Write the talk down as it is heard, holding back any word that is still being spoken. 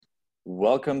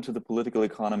Welcome to the Political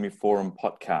Economy Forum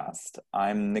podcast.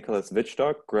 I'm Nicholas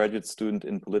Wittstock, graduate student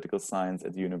in political science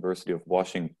at the University of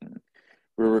Washington.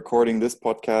 We're recording this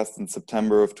podcast in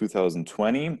September of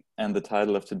 2020, and the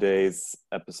title of today's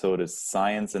episode is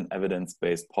Science and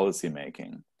Evidence-Based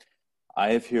Policymaking.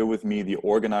 I have here with me the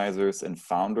organizers and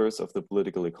founders of the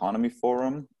Political Economy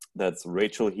Forum. That's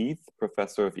Rachel Heath,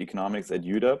 professor of economics at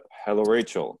UW. Hello,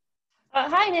 Rachel.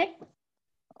 Hi, Nick.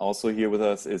 Also here with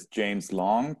us is James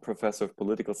Long, professor of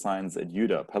political science at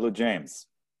UW. Hello, James.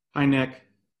 Hi, Nick.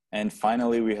 And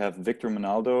finally, we have Victor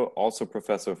Monaldo, also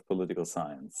professor of political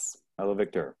science. Hello,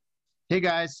 Victor. Hey,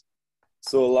 guys.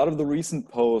 So a lot of the recent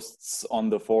posts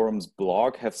on the forum's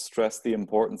blog have stressed the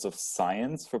importance of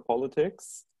science for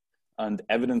politics and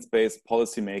evidence-based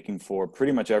policymaking for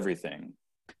pretty much everything.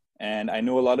 And I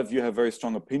know a lot of you have very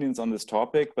strong opinions on this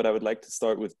topic, but I would like to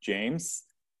start with James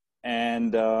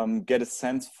and get a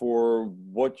sense for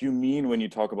what you mean when you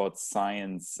talk about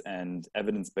science and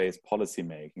evidence-based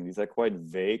policymaking. These are quite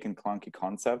vague and clunky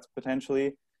concepts,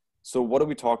 potentially. So what are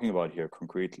we talking about here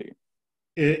concretely?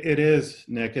 It is,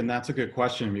 Nick, and that's a good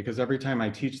question, because every time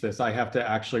I teach this, I have to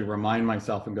actually remind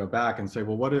myself and go back and say,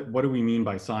 well, what do we mean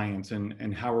by science,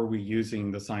 and how are we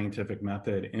using the scientific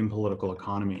method in political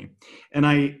economy?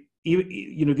 And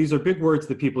these are big words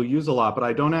that people use a lot, but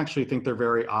I don't actually think they're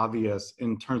very obvious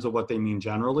in terms of what they mean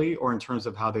generally, or in terms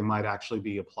of how they might actually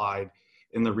be applied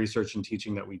in the research and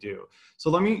teaching that we do. So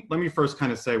let me first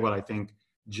kind of say what I think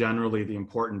generally the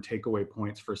important takeaway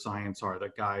points for science are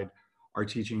that guide our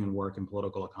teaching and work in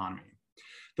political economy.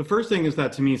 The first thing is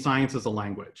that, to me, science is a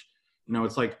language.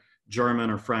 It's like German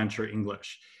or French or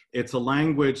English. It's a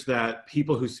language that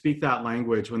people who speak that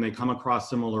language, when they come across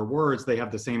similar words, they have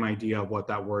the same idea of what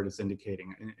that word is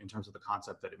indicating in terms of the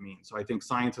concept that it means. So I think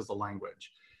science is a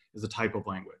language, is a type of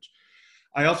language.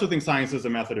 I also think science is a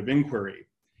method of inquiry.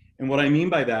 And what I mean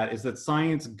by that is that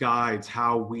science guides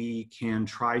how we can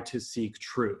try to seek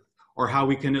truth, or how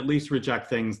we can at least reject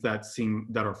things that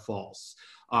are false,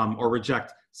 or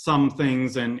reject some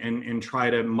things and try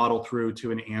to muddle through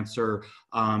to an answer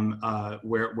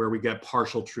where we get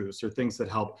partial truths, or things that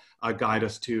help guide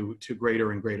us to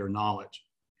greater and greater knowledge.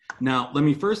 Now, let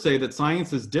me first say that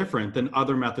science is different than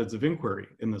other methods of inquiry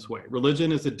in this way.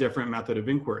 Religion is a different method of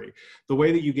inquiry. The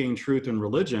way that you gain truth in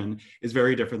religion is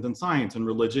very different than science. In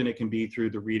religion, it can be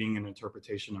through the reading and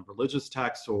interpretation of religious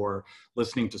texts, or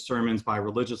listening to sermons by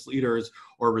religious leaders,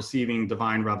 or receiving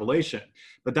divine revelation.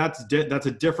 But that's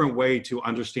a different way to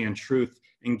understand truth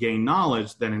and gain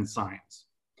knowledge than in science.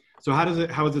 So how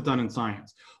is it done in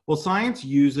science? Well, science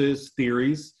uses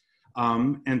theories,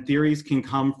 and theories can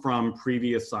come from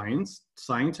previous science.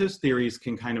 Scientists' theories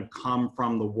can kind of come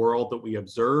from the world that we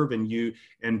observe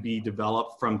and be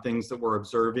developed from things that we're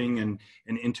observing and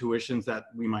intuitions that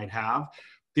we might have.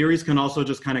 Theories can also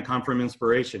just kind of come from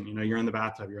inspiration. You're in the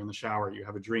bathtub, you're in the shower, you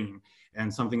have a dream,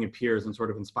 and something appears and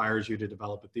sort of inspires you to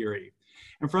develop a theory.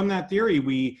 And from that theory,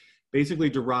 we basically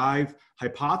derive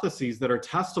hypotheses that are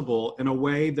testable in a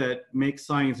way that makes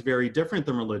science very different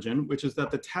than religion, which is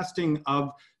that the testing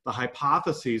of the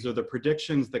hypotheses or the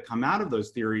predictions that come out of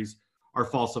those theories are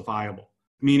falsifiable,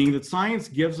 meaning that science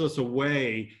gives us a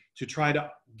way to try to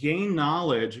gain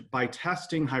knowledge by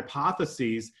testing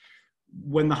hypotheses,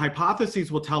 when the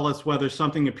hypotheses will tell us whether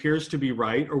something appears to be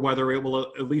right or whether it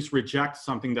will at least reject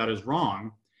something that is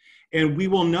wrong. And we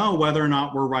will know whether or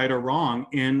not we're right or wrong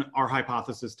in our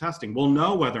hypothesis testing. We'll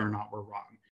know whether or not we're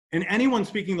wrong. And anyone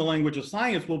speaking the language of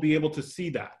science will be able to see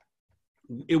that.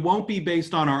 It won't be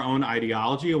based on our own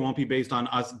ideology. It won't be based on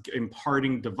us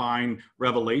imparting divine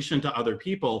revelation to other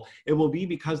people. It will be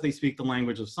because they speak the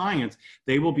language of science.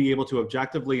 They will be able to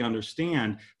objectively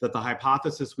understand that the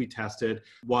hypothesis we tested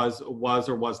was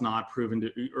or was not proven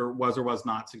to, or was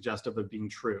not suggestive of being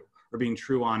true, or being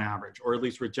true on average, or at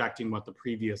least rejecting what the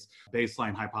previous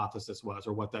baseline hypothesis was,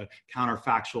 or what the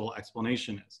counterfactual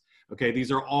explanation is. Okay, these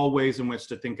are all ways in which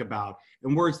to think about,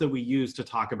 and words that we use to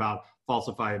talk about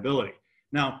falsifiability.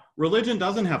 Now, religion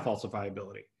doesn't have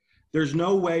falsifiability. There's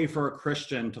no way for a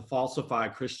Christian to falsify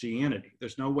Christianity.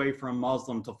 There's no way for a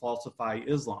Muslim to falsify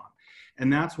Islam.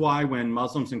 And that's why when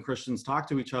Muslims and Christians talk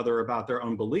to each other about their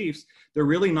own beliefs, they're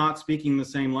really not speaking the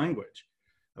same language.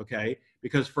 Okay,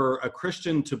 because for a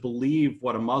Christian to believe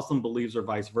what a Muslim believes or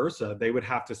vice versa, they would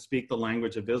have to speak the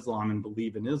language of Islam and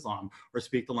believe in Islam, or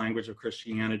speak the language of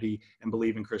Christianity and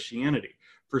believe in Christianity.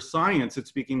 For science, it's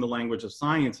speaking the language of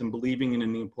science and believing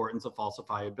in the importance of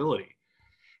falsifiability.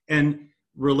 And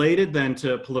related then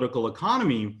to political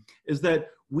economy is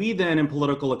that we then in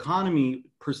political economy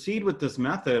proceed with this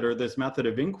method, or this method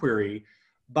of inquiry,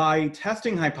 by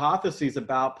testing hypotheses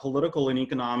about political and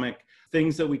economic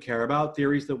things that we care about,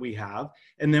 theories that we have,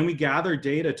 and then we gather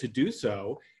data to do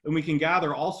so. And we can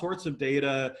gather all sorts of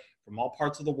data from all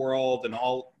parts of the world and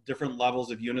all different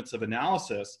levels of units of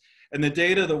analysis. And the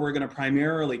data that we're going to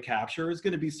primarily capture is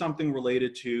going to be something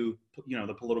related to,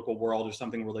 the political world or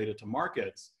something related to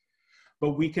markets.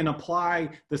 But we can apply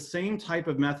the same type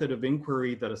of method of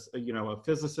inquiry that a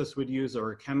physicist would use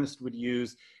or a chemist would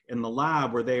use in the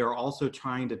lab, where they are also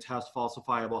trying to test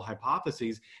falsifiable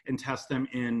hypotheses and test them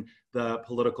in the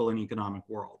political and economic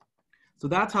world. So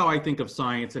that's how I think of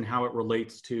science and how it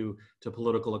relates to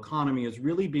political economy, is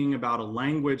really being about a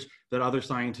language that other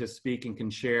scientists speak and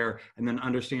can share and then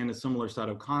understand a similar set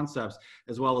of concepts,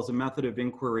 as well as a method of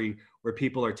inquiry where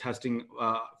people are testing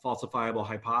falsifiable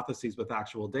hypotheses with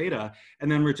actual data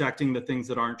and then rejecting the things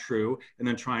that aren't true, and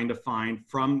then trying to find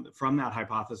from that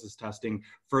hypothesis testing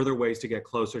further ways to get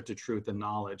closer to truth and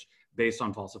knowledge based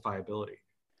on falsifiability.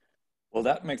 Well,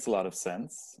 that makes a lot of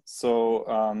sense. So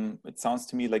it sounds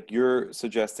to me like you're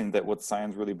suggesting that what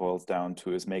science really boils down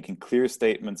to is making clear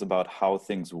statements about how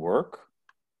things work,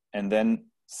 and then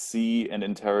see and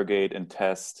interrogate and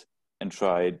test and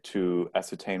try to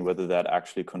ascertain whether that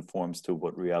actually conforms to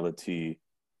what reality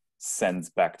sends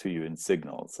back to you in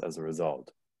signals as a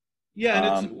result.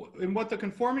 Yeah, and what the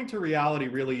conforming to reality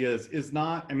really is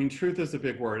not, I mean, truth is a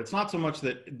big word. It's not so much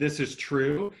that this is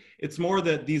true, it's more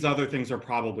that these other things are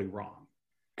probably wrong.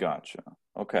 Gotcha.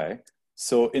 Okay.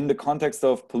 So in the context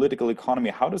of political economy,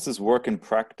 how does this work in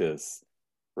practice?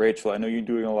 Rachel, I know you're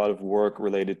doing a lot of work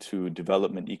related to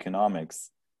development economics.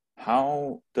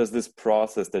 How does this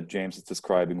process that James is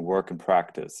describing work in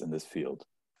practice in this field?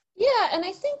 Yeah, and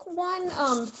I think one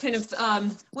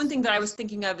one thing that I was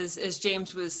thinking of as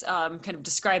James was kind of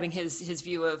describing his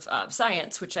view of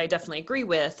science, which I definitely agree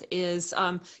with, is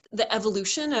the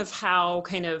evolution of how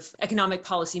kind of economic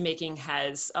policymaking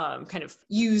has kind of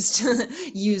used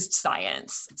used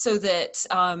science. So that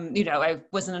I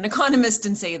wasn't an economist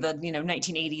in, say, the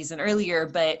 1980s and earlier,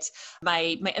 but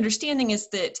my understanding is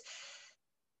that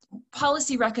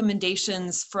policy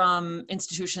recommendations from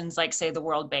institutions like, say, the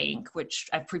World Bank, which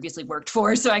I've previously worked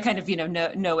for, so I kind of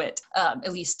know it,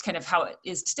 at least kind of how it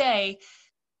is today.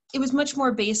 It was much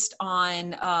more based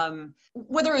on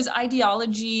whether it was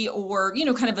ideology or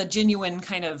kind of a genuine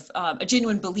a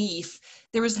genuine belief.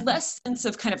 There was less sense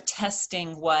of kind of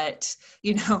testing what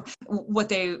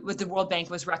the World Bank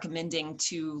was recommending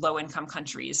to low-income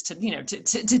countries to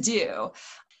do.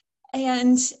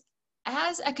 And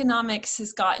as economics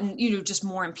has gotten, just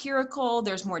more empirical,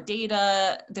 there's more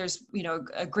data, there's,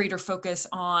 a greater focus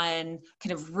on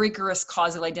kind of rigorous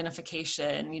causal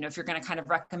identification. If you're going to kind of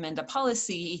recommend a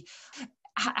policy,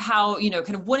 how,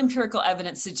 kind of what empirical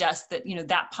evidence suggests that,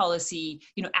 that policy,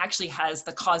 actually has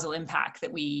the causal impact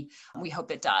that we hope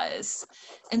it does.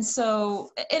 And so,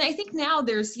 and I think now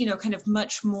there's, kind of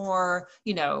much more,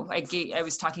 I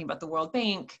was talking about the World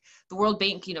Bank. The World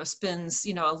Bank, spends,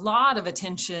 a lot of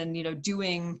attention,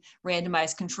 doing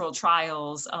randomized controlled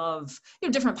trials of,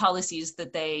 different policies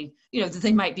that they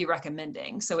might be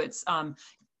recommending. So it's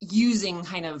using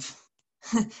kind of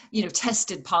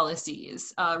tested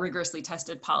policies, rigorously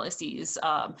tested policies,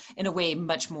 in a way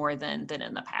much more than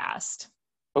in the past.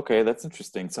 Okay, that's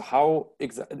interesting. So how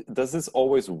does this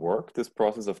always work, this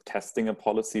process of testing a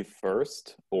policy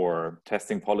first, or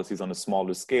testing policies on a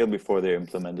smaller scale before they're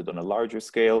implemented on a larger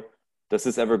scale? Does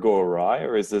this ever go awry,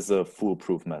 or is this a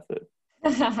foolproof method?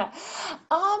 It's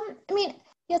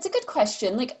a good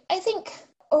question. I think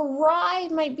awry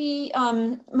might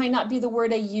not be the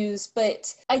word I use,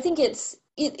 but I think it's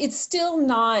still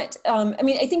not,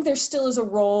 I think there still is a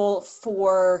role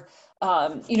for,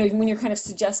 when you're kind of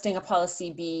suggesting a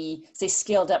policy be, say,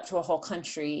 scaled up to a whole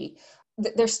country,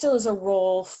 there still is a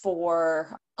role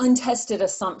for untestable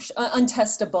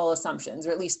assumptions,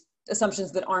 or at least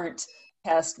assumptions that aren't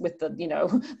test with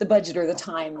the budget or the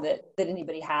time that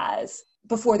anybody has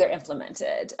before they're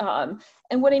implemented.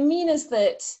 And what I mean is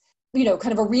that,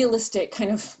 kind of a realistic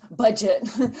kind of budget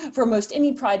for most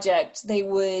any project, they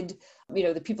would,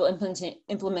 the people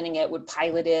implementing it would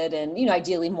pilot it, and,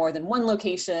 ideally more than one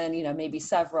location, maybe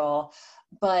several.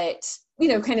 But,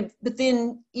 but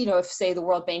then, if, say, the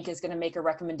World Bank is going to make a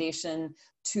recommendation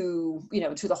to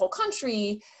the whole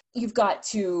country, you've got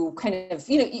to kind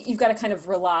of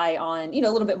rely on,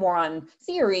 a little bit more on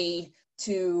theory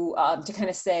to kind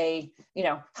of say,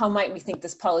 how might we think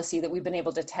this policy that we've been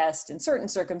able to test in certain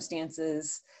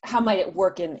circumstances, how might it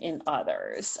work in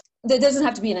others? That doesn't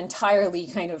have to be an entirely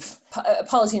kind of a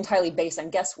policy entirely based on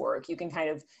guesswork. You can kind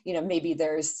of, maybe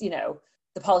there's,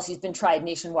 the policy's been tried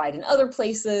nationwide in other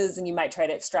places, and you might try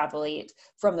to extrapolate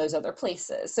from those other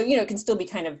places. So, it can still be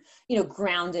kind of,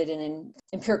 grounded in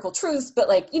empirical truths, but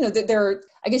like,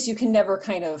 I guess you can never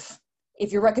kind of,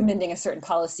 if you're recommending a certain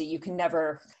policy, you can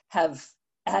never have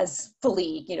as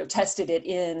fully, tested it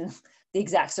in the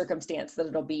exact circumstance that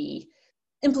it'll be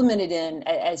implemented in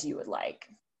as you would like.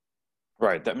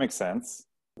 Right, that makes sense.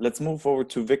 Let's move forward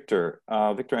to Victor.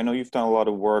 Victor, I know you've done a lot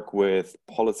of work with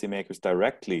policymakers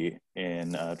directly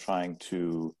in trying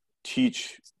to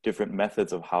teach different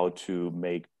methods of how to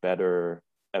make better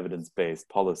evidence-based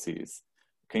policies.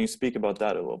 Can you speak about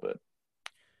that a little bit?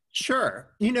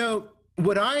 Sure.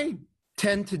 What I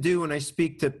tend to do when I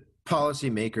speak to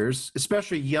policymakers,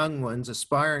 especially young ones,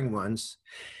 aspiring ones,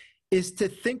 is to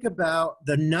think about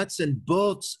the nuts and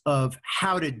bolts of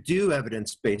how to do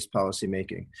evidence-based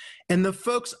policymaking. And the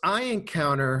folks I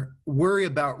encounter worry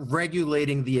about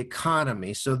regulating the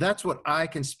economy. So that's what I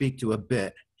can speak to a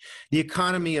bit. The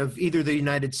economy of either the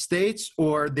United States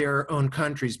or their own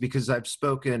countries, because I've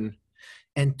spoken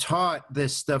and taught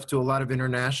this stuff to a lot of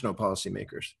international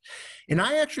policymakers. And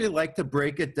I actually like to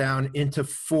break it down into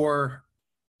 4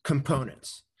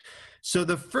 components. So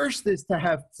the first is to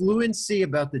have fluency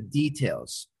about the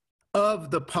details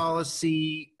of the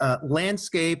policy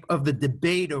landscape, of the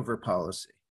debate over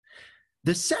policy.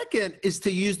 The second is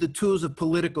to use the tools of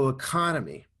political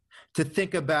economy to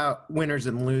think about winners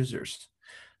and losers,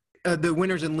 the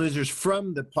winners and losers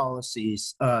from the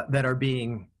policies that are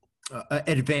being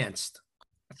advanced.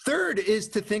 Third is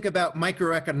to think about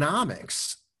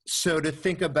microeconomics. So to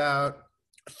think about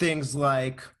things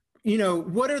like,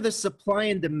 what are the supply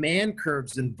and demand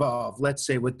curves involved, let's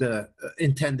say with the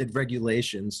intended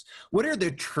regulations? What are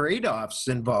the trade-offs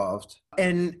involved?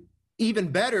 And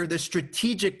even better, the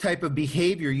strategic type of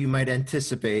behavior you might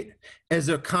anticipate as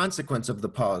a consequence of the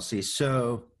policy.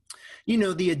 So,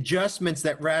 the adjustments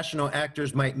that rational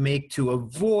actors might make to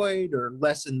avoid or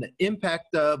lessen the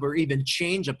impact of or even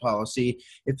change a policy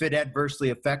if it adversely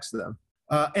affects them.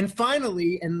 And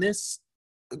finally, and this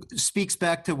speaks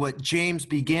back to what James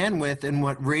began with and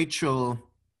what Rachel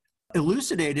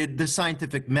elucidated, the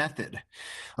scientific method,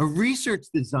 a research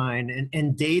design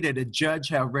and data to judge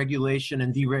how regulation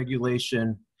and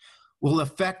deregulation will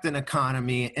affect an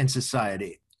economy and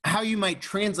society. How you might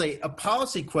translate a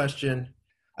policy question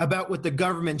about what the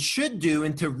government should do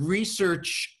into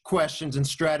research questions and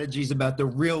strategies about the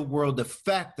real world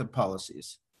effect of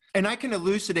policies. And I can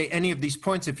elucidate any of these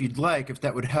points if you'd like, if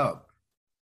that would help.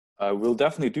 We'll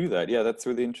definitely do that. Yeah, that's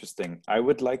really interesting. I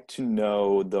would like to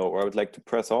know, though, or I would like to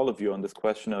press all of you on this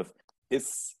question of,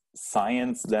 is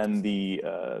science then the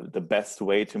best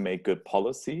way to make good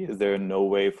policy? Is there no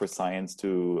way for science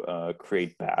to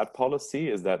create bad policy?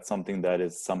 Is that something that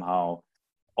is somehow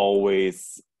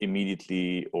always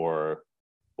immediately or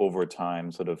over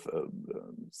time sort of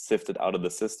sifted out of the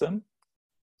system?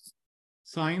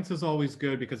 Science is always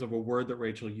good because of a word that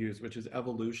Rachel used, which is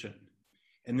evolution.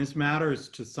 And this matters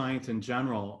to science in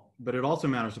general, but it also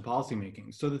matters to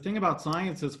policymaking. So the thing about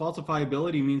science is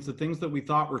falsifiability means the things that we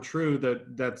thought were true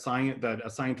that a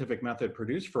scientific method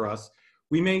produced for us,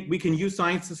 we can use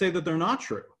science to say that they're not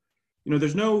true.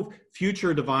 There's no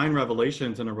future divine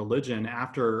revelations in a religion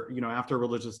after a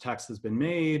religious text has been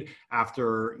made,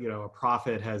 after, a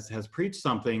prophet has preached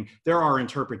something. There are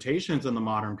interpretations in the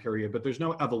modern period, but there's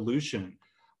no evolution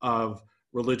of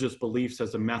religious beliefs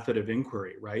as a method of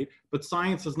inquiry, right? But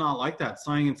science is not like that.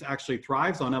 Science actually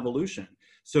thrives on evolution.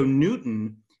 So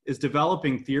Newton is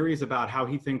developing theories about how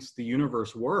he thinks the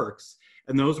universe works,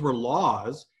 and those were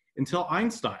laws until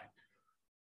Einstein.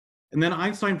 And then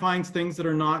Einstein finds things that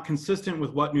are not consistent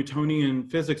with what Newtonian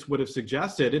physics would have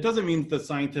suggested. It doesn't mean the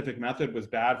scientific method was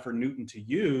bad for Newton to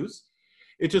use.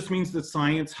 It just means that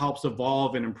science helps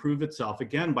evolve and improve itself,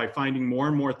 again, by finding more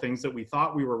and more things that we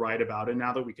thought we were right about and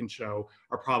now that we can show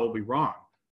are probably wrong.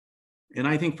 And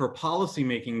I think for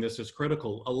policymaking, this is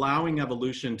critical, allowing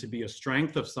evolution to be a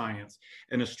strength of science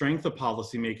and a strength of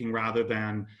policymaking rather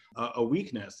than a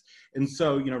weakness. And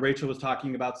so, Rachel was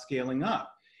talking about scaling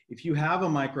up. If you have a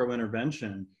micro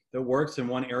intervention that works in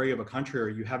one area of a country, or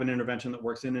you have an intervention that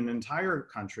works in an entire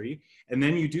country, and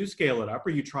then you do scale it up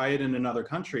or you try it in another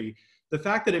country, the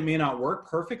fact that it may not work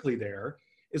perfectly there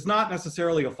is not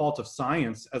necessarily a fault of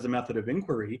science as a method of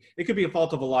inquiry. It could be a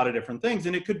fault of a lot of different things.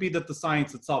 And it could be that the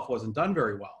science itself wasn't done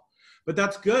very well. But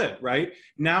that's good, right?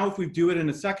 Now, if we do it in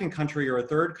a second country or a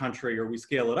third country, or we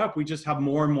scale it up, we just have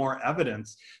more and more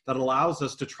evidence that allows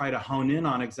us to try to hone in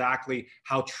on exactly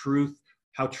how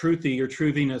truthy or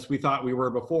truthiness we thought we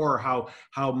were before,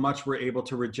 how much we're able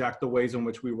to reject the ways in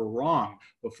which we were wrong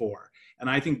before. And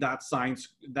I think that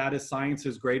is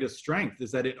science's greatest strength,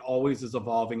 is that it always is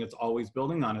evolving, it's always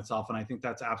building on itself. And I think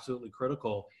that's absolutely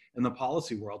critical in the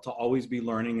policy world, to always be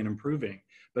learning and improving,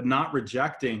 but not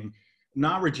rejecting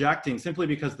simply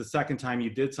because the second time you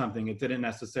did something, it didn't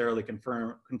necessarily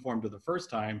conform to the first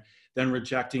time, then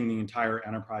rejecting the entire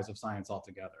enterprise of science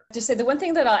altogether. Just say the one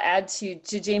thing that I'll add to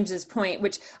James's point,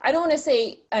 which I don't want to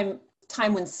say I'm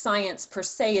time when science per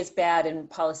se is bad in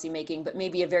policymaking, but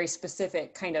maybe a very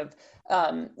specific kind of,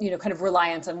 kind of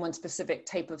reliance on one specific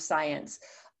type of science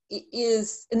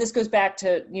is, and this goes back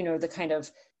to, the kind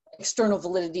of external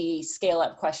validity scale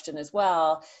up question as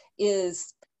well,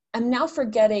 is I'm now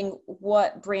forgetting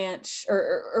what branch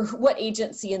or what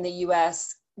agency in the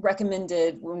US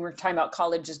recommended when we're talking about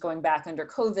colleges going back under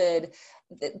COVID.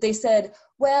 They said,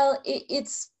 well,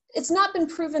 it's not been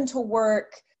proven to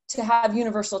work to have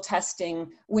universal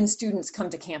testing when students come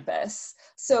to campus.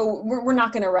 So we're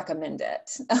not going to recommend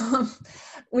it,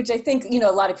 which I think,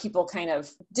 a lot of people kind of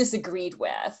disagreed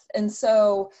with. And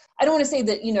so I don't want to say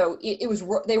that, it was,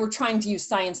 they were trying to use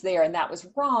science there and that was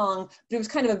wrong, but it was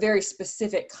kind of a very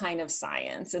specific kind of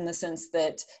science in the sense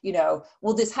that,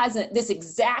 well, this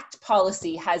exact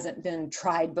policy hasn't been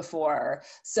tried before.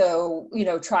 So,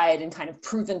 tried and kind of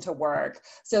proven to work.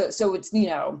 So it's,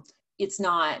 it's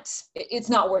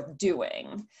not worth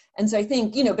doing. And so I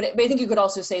think, but I think you could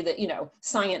also say that,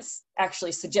 science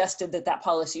actually suggested that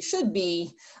policy should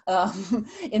be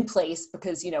in place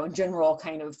because, in general,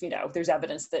 kind of, there's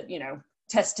evidence that,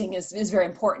 testing is very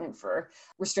important for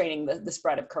restraining the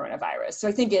spread of coronavirus. So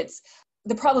I think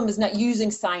the problem is not using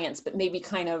science, but maybe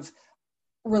kind of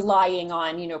relying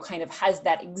on, kind of has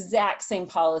that exact same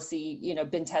policy,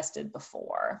 been tested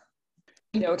before.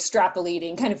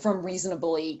 Extrapolating kind of from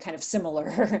reasonably kind of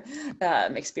similar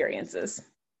experiences.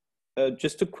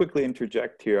 Just to quickly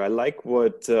interject here, I like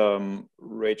what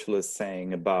Rachel is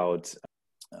saying about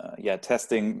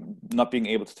testing, not being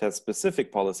able to test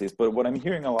specific policies. But what I'm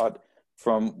hearing a lot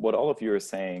from what all of you are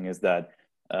saying is that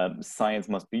science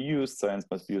must be used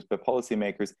by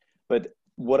policymakers. But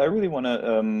what I really want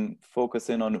to focus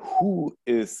in on, who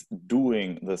is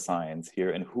doing the science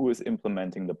here and who is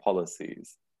implementing the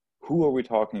policies. Who are we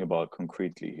talking about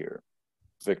concretely here?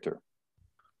 Victor.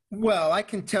 Well, I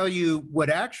can tell you what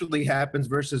actually happens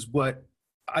versus what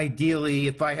ideally,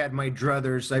 if I had my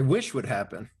druthers, I wish would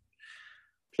happen.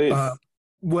 Please.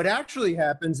 What actually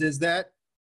happens is that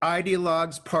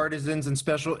ideologues, partisans, and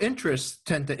special interests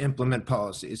tend to implement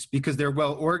policies because they're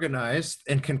well organized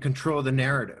and can control the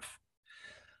narrative.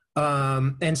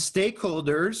 And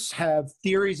stakeholders have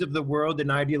theories of the world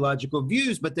and ideological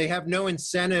views, but they have no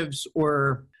incentives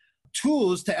or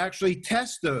tools to actually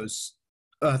test those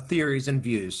theories and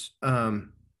views.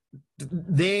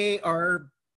 They are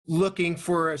looking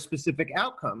for a specific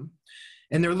outcome,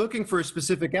 and they're looking for a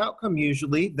specific outcome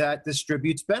usually that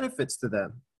distributes benefits to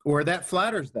them, or that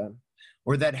flatters them,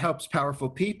 or that helps powerful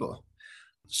people.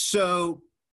 So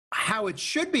how it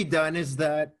should be done is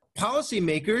that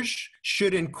policymakers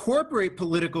should incorporate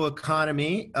political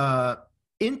economy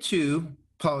into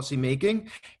policymaking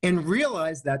and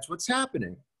realize that's what's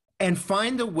happening, and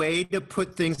find a way to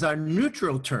put things on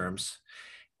neutral terms.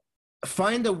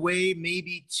 Find a way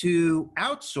maybe to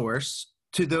outsource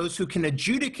to those who can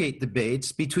adjudicate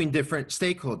debates between different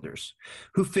stakeholders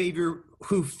who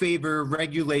favor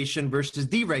regulation versus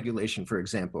deregulation, for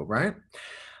example, right?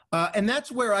 And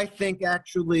that's where I think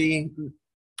actually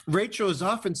Rachel is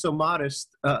often so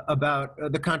modest about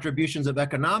the contributions of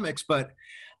economics, but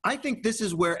I think this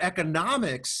is where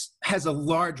economics has a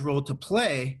large role to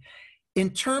play.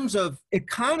 In terms of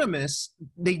economists,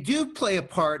 they do play a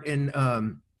part in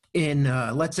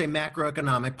let's say,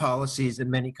 macroeconomic policies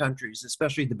in many countries,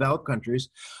 especially developed countries.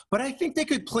 But I think they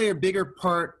could play a bigger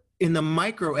part in the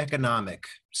microeconomic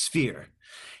sphere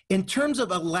in terms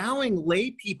of allowing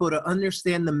lay people to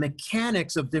understand the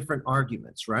mechanics of different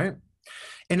arguments, right?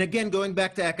 And again, going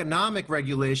back to economic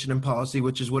regulation and policy,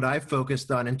 which is what I focused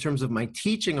on in terms of my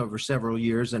teaching over several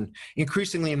years and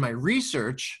increasingly in my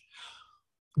research,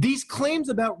 these claims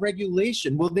about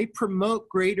regulation, will they promote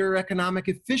greater economic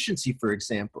efficiency, for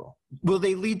example? Will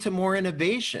they lead to more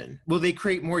innovation? Will they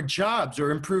create more jobs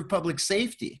or improve public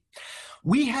safety?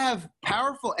 We have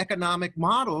powerful economic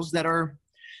models that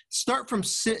start from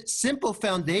simple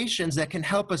foundations that can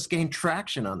help us gain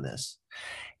traction on this.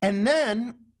 And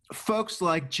then folks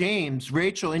like James,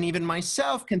 Rachel, and even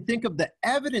myself can think of the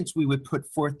evidence we would put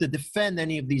forth to defend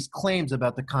any of these claims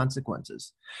about the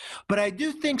consequences. But I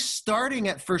do think starting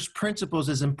at first principles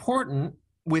is important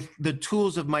with the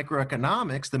tools of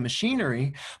microeconomics, the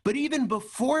machinery, but even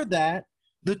before that,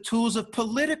 the tools of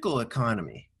political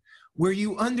economy, where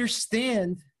you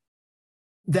understand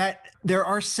that there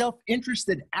are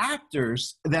self-interested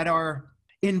actors that are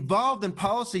involved in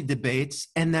policy debates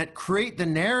and that create the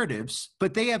narratives,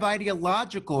 but they have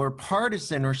ideological or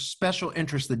partisan or special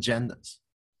interest agendas.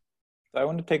 I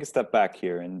want to take a step back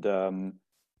here and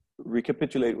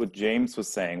recapitulate what James was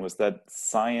saying, was that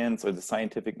science or the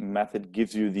scientific method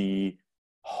gives you the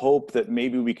hope that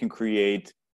maybe we can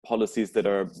create policies that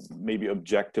are maybe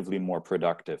objectively more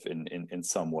productive in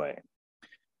some way.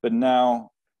 But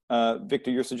now, Victor,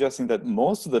 you're suggesting that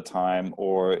most of the time,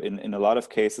 or in a lot of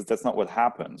cases, that's not what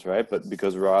happens, right? But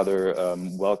because rather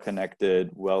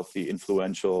well-connected, wealthy,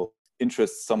 influential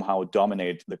interests somehow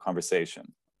dominate the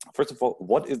conversation. First of all,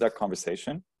 what is that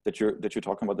conversation that you're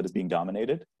talking about that is being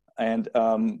dominated? And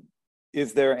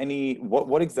is there any,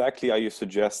 what exactly are you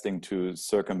suggesting to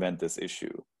circumvent this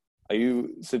issue? Are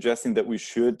you suggesting that we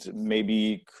should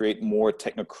maybe create more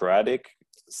technocratic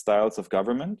styles of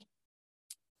government?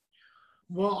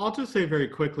 Well, I'll just say very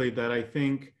quickly that I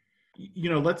think,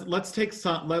 let's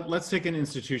take an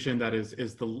institution that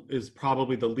is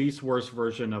probably the least worst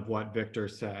version of what Victor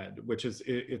said, which is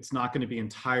it's not going to be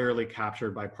entirely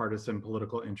captured by partisan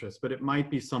political interests, but it might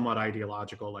be somewhat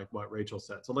ideological, like what Rachel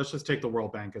said. So let's just take the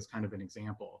World Bank as kind of an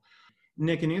example.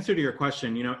 Nick, in answer to your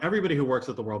question, everybody who works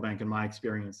at the World Bank, in my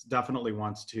experience, definitely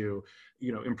wants to,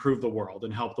 improve the world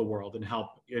and help the world and help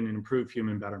and improve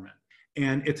human betterment.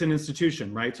 And it's an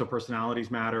institution, right? So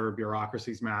personalities matter,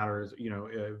 bureaucracies matter,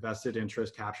 vested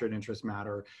interest, captured interest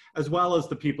matter, as well as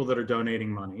the people that are donating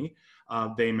money.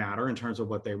 They matter in terms of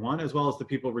what they want, as well as the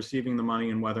people receiving the money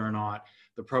and whether or not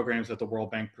the programs that the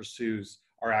World Bank pursues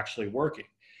are actually working.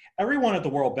 Everyone at the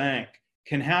World Bank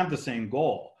can have the same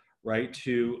goal, right?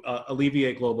 To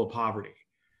alleviate global poverty.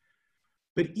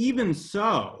 But even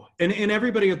so, and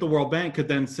everybody at the World Bank could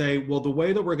then say, well, the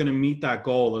way that we're going to meet that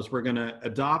goal is we're going to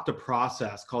adopt a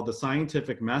process called the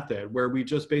scientific method, where we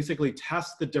just basically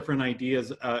test the different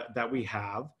ideas that we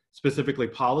have, specifically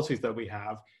policies that we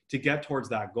have, to get towards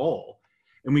that goal.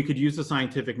 And we could use the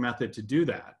scientific method to do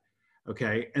that.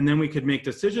 Okay, and then we could make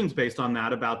decisions based on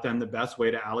that about then the best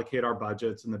way to allocate our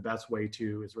budgets and the best way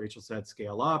to, as Rachel said,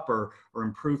 scale up or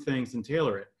improve things and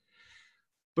tailor it.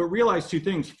 But realize two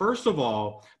things. First of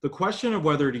all, the question of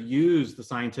whether to use the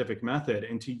scientific method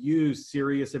and to use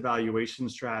serious evaluation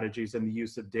strategies and the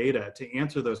use of data to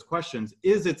answer those questions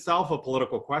is itself a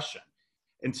political question.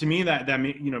 And to me, that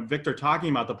Victor talking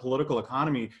about the political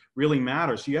economy really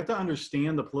matters. So you have to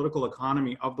understand the political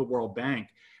economy of the World Bank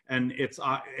and its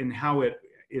and how it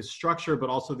is structured, but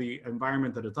also the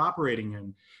environment that it's operating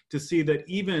in, to see that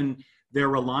even their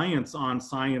reliance on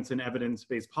science and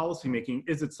evidence-based policymaking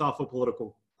is itself a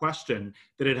political question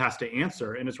that it has to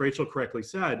answer. And as Rachel correctly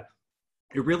said,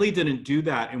 it really didn't do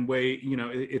that in way,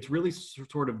 it's really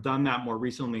sort of done that more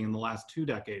recently in the last 2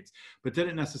 decades, but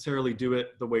didn't necessarily do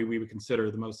it the way we would consider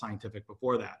the most scientific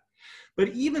before that. But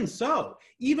even so,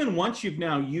 even once you've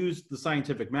now used the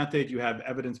scientific method, you have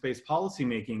evidence-based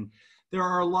policymaking, there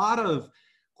are a lot of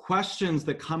questions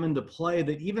that come into play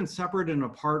that even separate and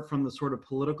apart from the sort of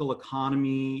political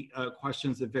economy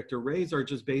questions that Victor raised are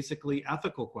just basically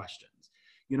ethical questions.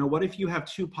 What if you have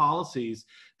 2 policies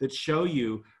that show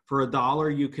you for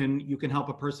 $1 you can help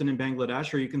a person in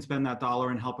Bangladesh, or you can spend that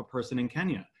 $1 and help a person in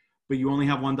Kenya, but you only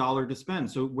have $1 to spend.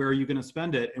 So where are you going to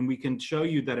spend it? And we can show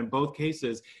you that in both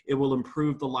cases, it will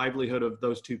improve the livelihood of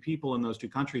those 2 people in those 2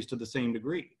 countries to the same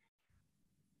degree,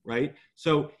 right?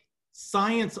 So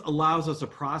science allows us a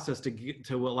process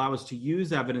to allow us to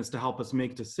use evidence to help us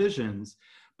make decisions,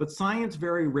 but science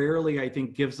very rarely, I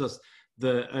think, gives us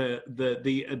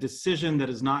a decision that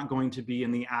is not going to be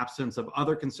in the absence of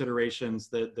other considerations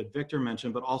that Victor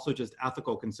mentioned, but also just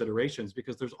ethical considerations,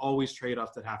 because there's always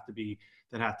trade-offs that have to be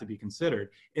considered,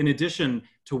 in addition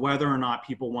to whether or not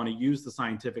people want to use the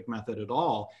scientific method at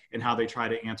all and how they try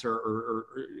to answer or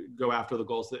go after the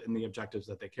goals and the objectives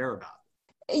that they care about.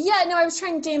 Yeah, no, I was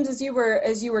trying, James, as you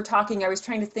were talking, I was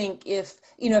trying to think if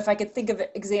I could think of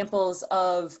examples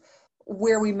of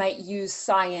where we might use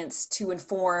science to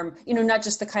inform, not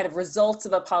just the kind of results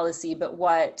of a policy, but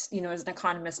what, as an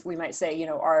economist, we might say,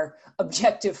 our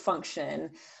objective function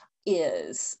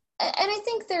is. And I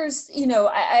think there's,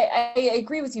 I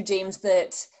agree with you, James,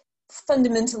 that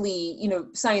fundamentally,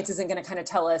 science isn't going to kind of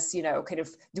tell us, kind of,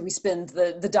 do we spend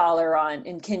the dollar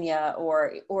in Kenya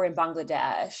or in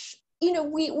Bangladesh?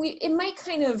 It might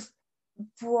kind of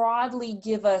broadly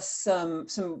give us some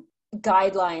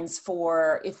guidelines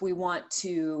for if we want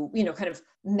to, kind of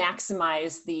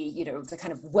maximize the, the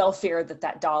kind of welfare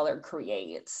that dollar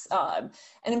creates. And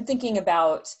I'm thinking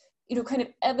about, kind of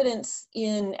evidence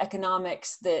in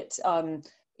economics that,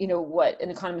 what an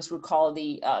economist would call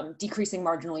the decreasing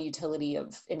marginal utility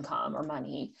of income or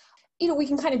money. we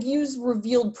can kind of use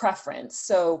revealed preference.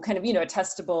 So kind of, a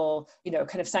testable,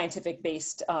 kind of scientific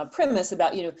based premise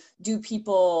about, do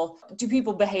people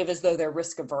behave as though they're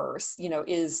risk averse?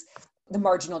 Is the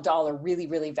marginal dollar really,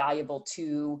 really valuable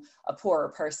to a poorer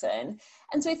person?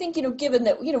 And so I think, given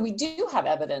that, we do have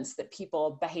evidence that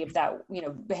people behave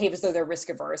as though they're risk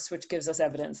averse, which gives us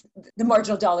evidence the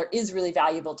marginal dollar is really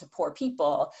valuable to poor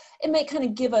people, it might kind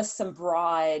of give us some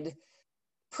broad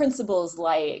principles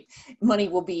like money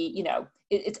will be,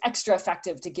 it's extra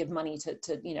effective to give money to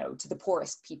the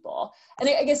poorest people. And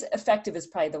I guess effective is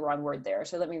probably the wrong word there.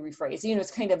 So let me rephrase,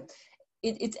 it's kind of,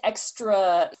 it's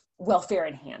extra welfare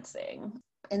enhancing.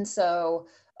 And so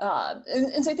I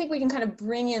think we can kind of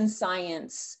bring in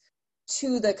science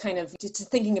to the kind of, to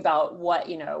thinking about what,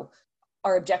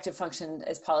 our objective function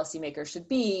as policymakers should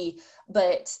be.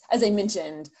 But as I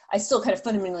mentioned, I still kind of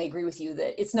fundamentally agree with you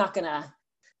that it's not going to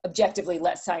objectively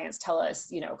let science tell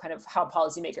us, kind of how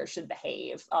policymakers should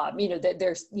behave. That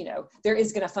there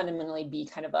is going to fundamentally be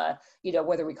kind of a,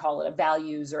 whether we call it a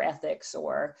values or ethics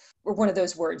or one of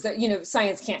those words that,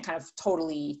 science can't kind of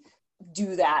totally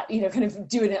do that, kind of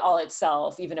do it all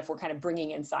itself, even if we're kind of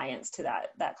bringing in science to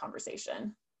that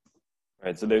conversation.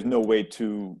 Right. So there's no way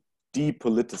to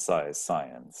depoliticize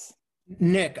science.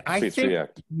 Nick, I think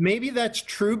maybe that's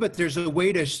true, but there's a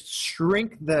way to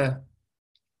shrink the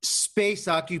space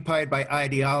occupied by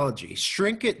ideology,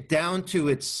 shrink it down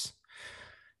to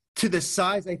the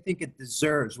size I think it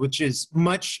deserves, which is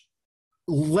much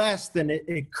less than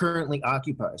it currently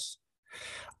occupies.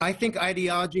 I think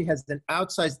ideology has an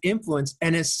outsized influence,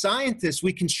 and as scientists,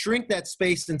 we can shrink that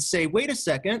space and say, wait a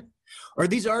second, are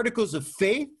these articles of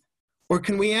faith, or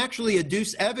can we actually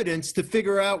adduce evidence to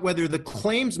figure out whether the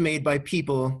claims made by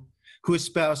people who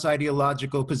espouse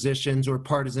ideological positions or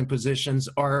partisan positions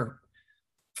are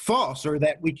false, or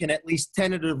that we can at least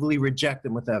tentatively reject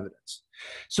them with evidence?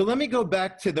 So let me go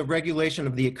back to the regulation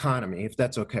of the economy, if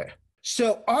that's okay.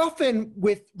 So often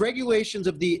with regulations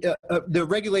of the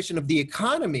regulation of the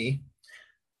economy,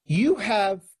 you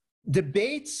have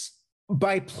debates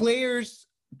by players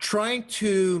trying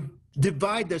to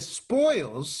divide the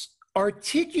spoils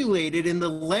articulated in the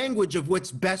language of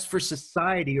what's best for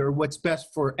society or what's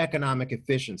best for economic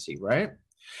efficiency, right?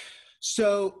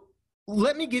 So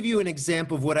let me give you an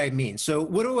example of what I mean. So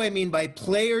what do I mean by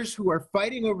players who are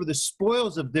fighting over the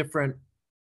spoils of different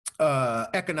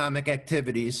economic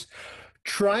activities,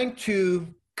 trying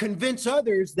to convince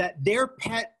others that their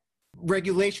pet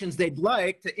regulations they'd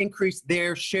like to increase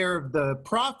their share of the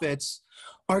profits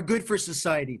are good for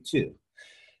society too?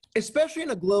 Especially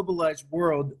in a globalized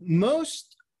world,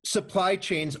 most supply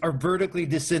chains are vertically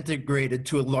disintegrated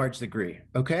to a large degree,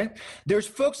 okay? There's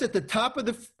folks at the top of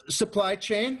the supply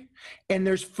chain, and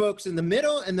there's folks in the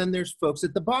middle, and then there's folks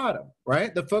at the bottom,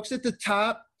 right? The folks at the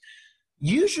top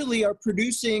usually are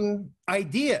producing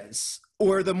ideas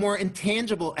or the more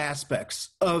intangible aspects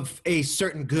of a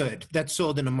certain good that's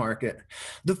sold in a market.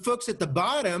 The folks at the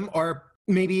bottom are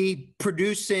maybe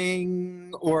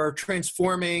producing or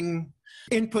transforming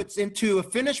inputs into a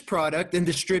finished product and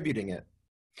distributing it.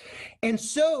 And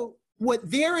so what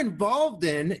they're involved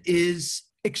in is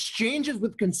exchanges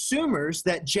with consumers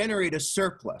that generate a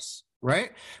surplus,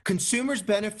 right? Consumers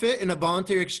benefit in a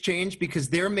voluntary exchange because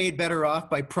they're made better off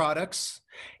by products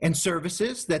and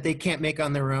services that they can't make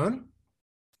on their own.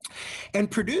 And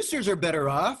producers are better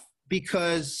off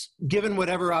because given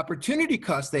whatever opportunity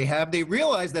cost they have, they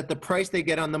realize that the price they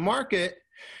get on the market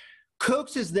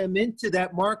coaxes them into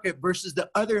that market versus the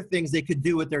other things they could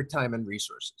do with their time and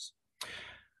resources.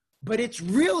 But it's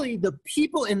really the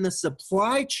people in the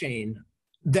supply chain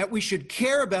that we should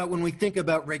care about when we think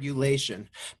about regulation,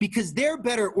 because they're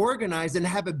better organized and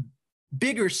have a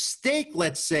bigger stake,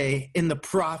 let's say, in the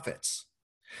profits,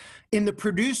 in the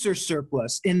producer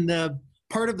surplus, in the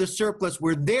part of the surplus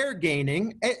where they're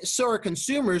gaining. So are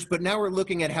consumers, but now we're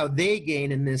looking at how they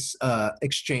gain in this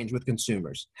exchange with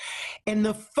consumers. And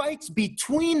the fights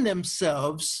between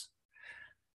themselves,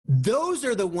 those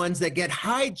are the ones that get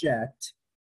hijacked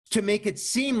to make it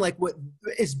seem like what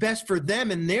is best for them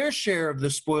and their share of the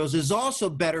spoils is also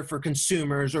better for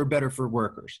consumers or better for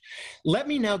workers. Let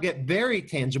me now get very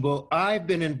tangible. I've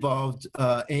been involved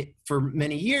for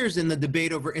many years in the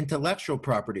debate over intellectual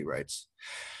property rights.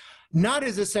 Not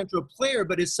as a central player,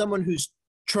 but as someone who's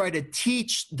tried to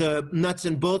teach the nuts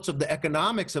and bolts of the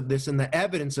economics of this and the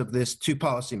evidence of this to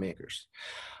policymakers.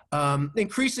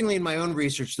 Increasingly in my own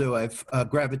research, though, I've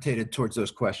gravitated towards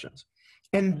those questions.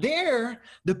 And there,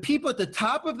 the people at the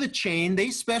top of the chain,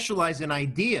 they specialize in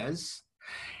ideas,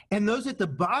 and those at the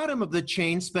bottom of the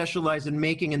chain specialize in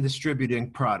making and distributing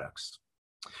products.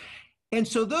 And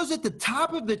so those at the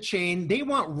top of the chain, they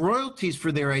want royalties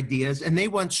for their ideas and they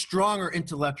want stronger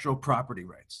intellectual property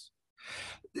rights.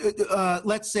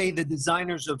 Let's say the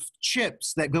designers of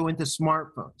chips that go into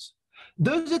smartphones.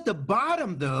 Those at the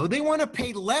bottom, though, they want to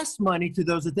pay less money to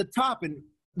those at the top in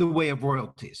the way of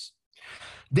royalties.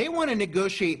 They want to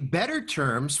negotiate better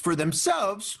terms for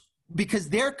themselves because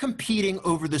they're competing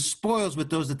over the spoils with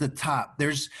those at the top.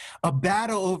 There's a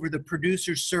battle over the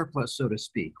producer's surplus, so to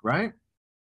speak, right?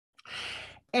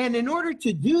 And in order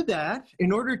to do that,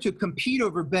 in order to compete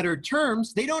over better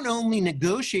terms, they don't only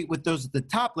negotiate with those at the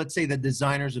top, let's say the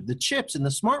designers of the chips and the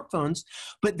smartphones,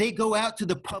 but they go out to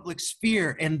the public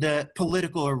sphere and the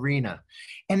political arena.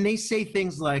 And they say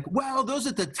things like, well, those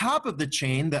at the top of the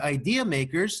chain, the idea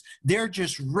makers, they're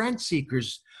just rent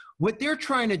seekers. What they're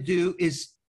trying to do is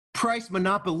price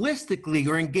monopolistically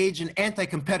or engage in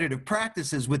anti-competitive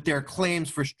practices with their claims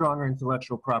for stronger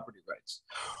intellectual property rights.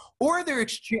 Or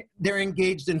they're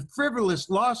engaged in frivolous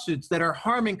lawsuits that are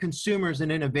harming consumers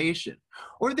and innovation.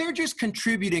 Or they're just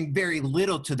contributing very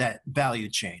little to that value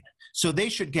chain. So they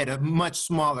should get a much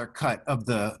smaller cut of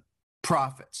the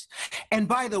profits. And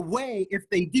by the way, if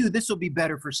they do, this will be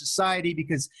better for society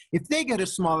because if they get a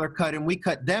smaller cut and we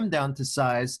cut them down to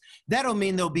size, that'll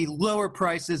mean there'll be lower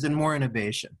prices and more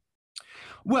innovation.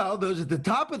 Well, those at the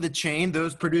top of the chain,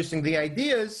 those producing the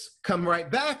ideas, come right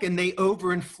back and they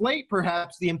overinflate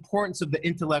perhaps the importance of the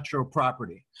intellectual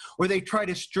property, or they try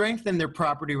to strengthen their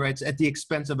property rights at the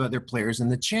expense of other players in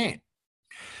the chain.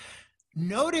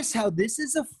 Notice how this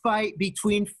is a fight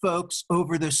between folks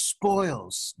over the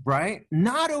spoils, right?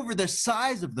 Not over the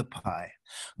size of the pie,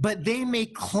 but they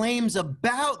make claims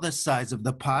about the size of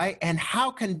the pie and how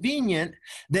convenient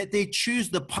that they choose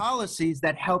the policies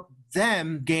that help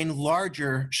them gain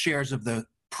larger shares of the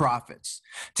profits.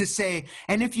 To say,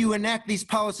 and if you enact these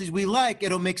policies we like,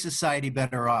 it'll make society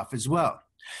better off as well.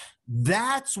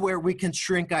 That's where we can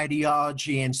shrink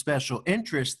ideology and special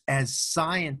interest as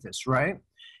scientists, right?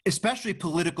 Especially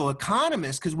political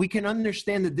economists, because we can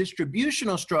understand the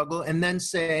distributional struggle and then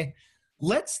say,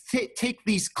 let's take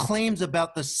these claims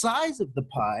about the size of the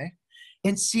pie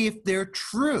and see if they're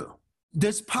true.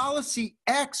 Does policy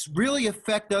X really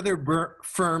affect other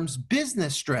firms'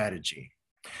 business strategy?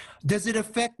 Does it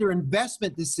affect their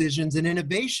investment decisions and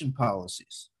innovation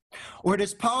policies? Or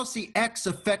does policy X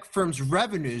affect firms'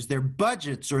 revenues, their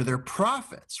budgets, or their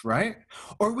profits, right?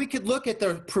 Or we could look at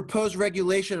the proposed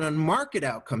regulation on market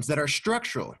outcomes that are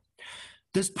structural.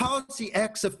 Does policy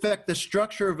X affect the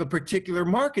structure of a particular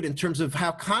market in terms of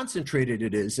how concentrated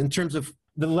it is, in terms of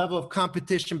the level of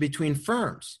competition between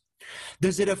firms?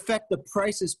 Does it affect the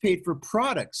prices paid for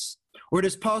products? Or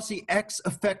does policy X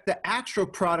affect the actual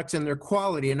products and their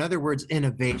quality? In other words,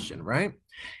 innovation, right?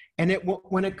 And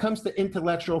when it comes to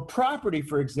intellectual property,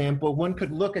 for example, one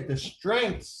could look at the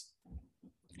strengths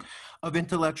of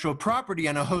intellectual property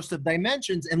on a host of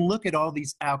dimensions and look at all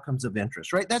these outcomes of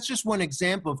interest, right? That's just one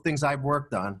example of things I've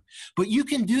worked on. But you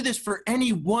can do this for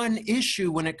any one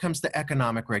issue when it comes to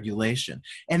economic regulation.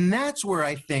 And that's where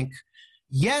I think,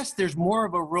 yes, there's more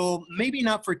of a role, maybe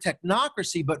not for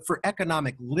technocracy, but for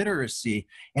economic literacy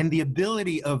and the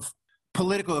ability of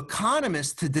political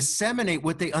economists to disseminate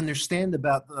what they understand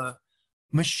about the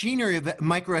machinery of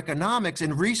microeconomics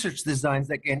and research designs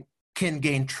that can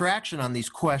gain traction on these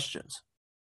questions.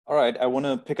 All right, I want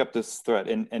to pick up this thread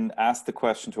and ask the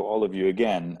question to all of you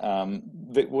again.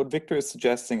 What Victor is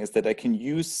suggesting is that I can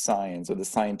use science or the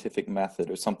scientific method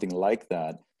or something like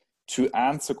that to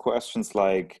answer questions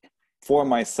like, for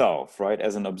myself, right,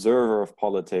 as an observer of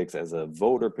politics, as a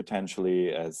voter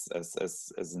potentially, as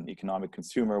an economic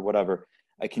consumer, whatever,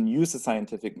 I can use the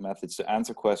scientific methods to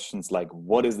answer questions like,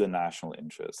 what is the national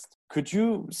interest? Could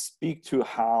you speak to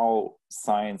how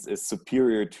science is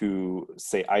superior to,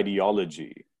 say,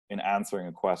 ideology in answering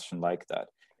a question like that?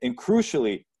 And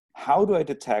crucially, how do I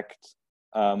detect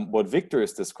what Victor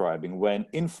is describing when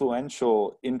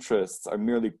influential interests are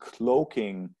merely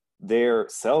cloaking their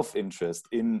self-interest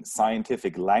in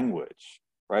scientific language,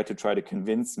 right? To try to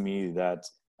convince me that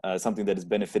something that is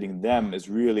benefiting them is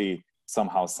really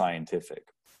somehow scientific.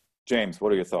 James,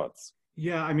 what are your thoughts?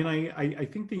 Yeah, I mean, I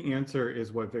think the answer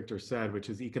is what Victor said, which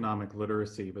is economic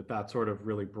literacy, but that's sort of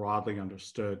really broadly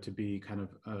understood to be kind of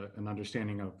an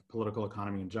understanding of political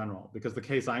economy in general. Because the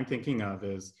case I'm thinking of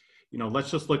is,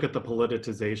 let's just look at the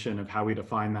politicization of how we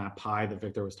define that pie that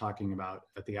Victor was talking about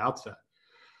at the outset,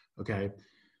 okay?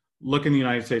 Look in the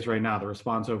United States right now, the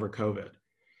response over COVID.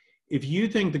 If you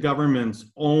think the government's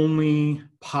only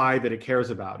pie that it cares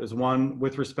about is one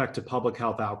with respect to public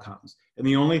health outcomes, and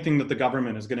the only thing that the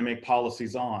government is going to make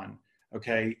policies on,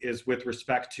 okay, is with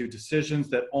respect to decisions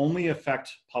that only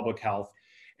affect public health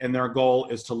and their goal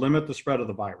is to limit the spread of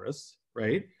the virus,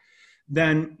 right?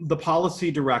 Then the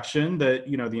policy direction that,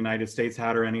 you know, the United States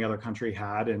had or any other country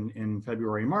had in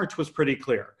February, March was pretty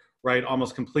clear, right?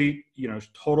 Almost complete, you know,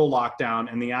 total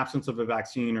lockdown in the absence of a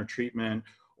vaccine or treatment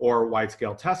or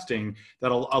wide-scale testing,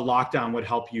 that a lockdown would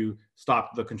help you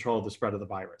stop the control of the spread of the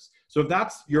virus. So if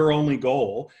that's your only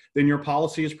goal, then your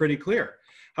policy is pretty clear.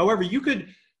 However, you could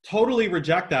totally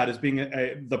reject that as being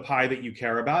the pie that you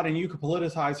care about, and you could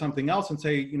politicize something else and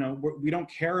say, you know, we don't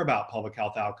care about public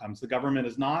health outcomes. The government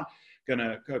is not going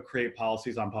to create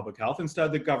policies on public health.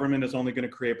 Instead, the government is only going to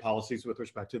create policies with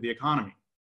respect to the economy.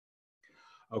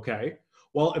 Okay,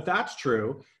 well, if that's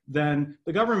true, then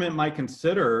the government might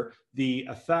consider the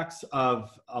effects of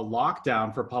a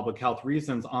lockdown for public health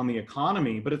reasons on the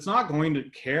economy, but it's not going to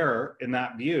care in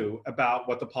that view about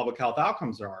what the public health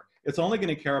outcomes are. It's only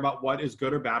going to care about what is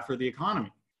good or bad for the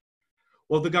economy.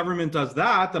 Well, if the government does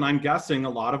that, then I'm guessing a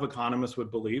lot of economists would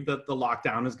believe that the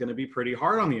lockdown is going to be pretty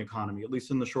hard on the economy, at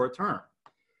least in the short term.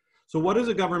 So what is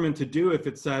a government to do if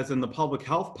it says in the public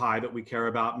health pie that we care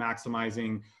about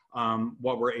maximizing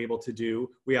what we're able to do,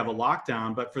 we have a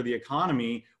lockdown, but for the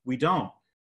economy, we don't?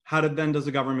 How does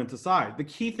the government decide? The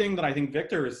key thing that I think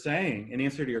Victor is saying in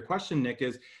answer to your question, Nick,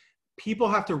 is people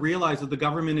have to realize that the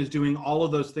government is doing all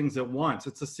of those things at once.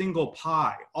 It's a single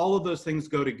pie. All of those things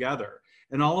go together.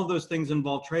 And all of those things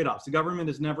involve trade-offs. The government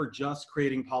is never just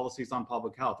creating policies on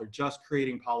public health. They're just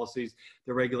creating policies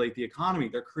that regulate the economy.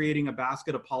 They're creating a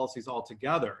basket of policies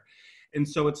altogether. And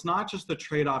so it's not just the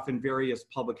trade-off in various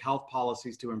public health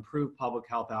policies to improve public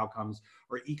health outcomes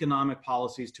or economic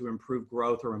policies to improve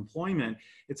growth or employment.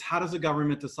 It's how does the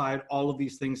government decide all of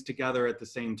these things together at the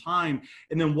same time?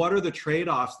 And then what are the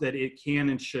trade-offs that it can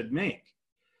and should make?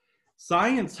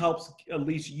 Science helps at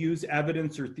least use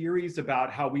evidence or theories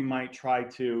about how we might try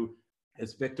to,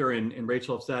 as Victor and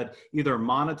Rachel have said, either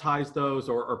monetize those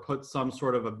or put some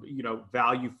sort of a, you know,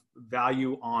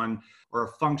 value on,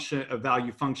 or a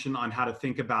value function on how to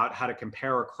think about how to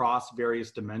compare across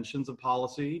various dimensions of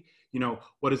policy. You know,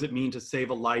 what does it mean to save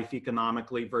a life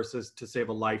economically versus to save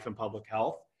a life in public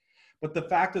health? But the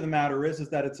fact of the matter is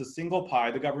that it's a single pie.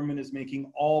 The government is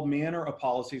making all manner of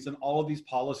policies, and all of these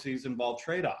policies involve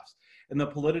trade-offs. And the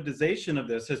politicization of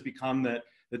this has become that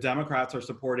the Democrats are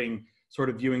supporting sort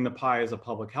of viewing the pie as a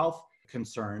public health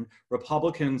concern.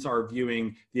 Republicans are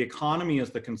viewing the economy as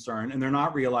the concern, and they're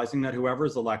not realizing that whoever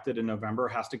is elected in November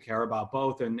has to care about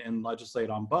both and legislate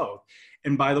on both.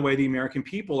 And by the way, the American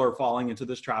people are falling into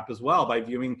this trap as well by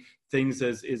viewing things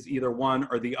as either one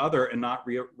or the other and not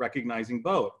recognizing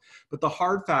both. But the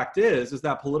hard fact is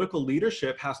that political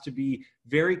leadership has to be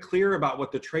very clear about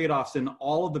what the trade-offs in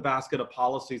all of the basket of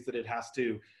policies that it has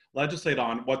to legislate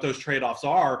on, what those trade-offs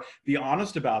are, be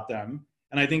honest about them.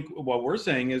 And I think what we're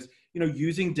saying is, you know,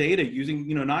 using data,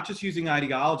 not just using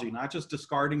ideology, not just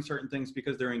discarding certain things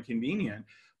because they're inconvenient,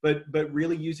 but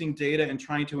really using data and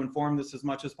trying to inform this as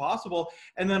much as possible.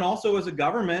 And then also as a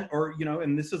government, or, you know,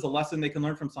 and this is a lesson they can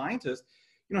learn from scientists,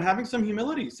 you know, having some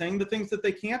humility, saying the things that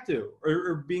they can't do,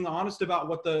 or being honest about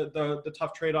what the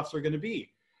tough trade-offs are going to be.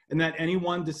 And that any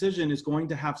one decision is going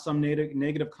to have some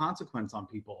negative consequence on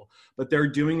people, but they're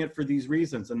doing it for these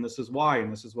reasons, and this is why,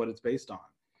 and this is what it's based on.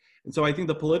 And so I think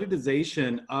the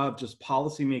politicization of just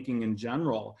policymaking in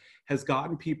general has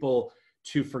gotten people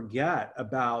to forget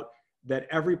about that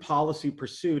every policy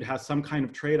pursued has some kind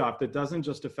of trade-off that doesn't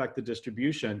just affect the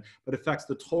distribution, but affects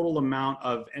the total amount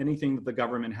of anything that the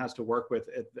government has to work with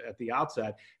at the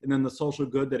outset, and then the social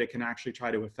good that it can actually try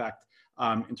to affect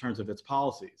in terms of its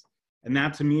policies. And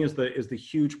that to me is the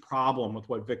huge problem with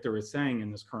what Victor is saying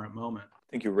in this current moment.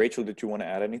 Thank you. Rachel, did you want to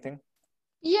add anything?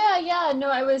 Yeah. No,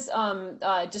 I was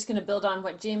just going to build on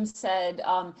what James said.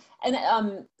 I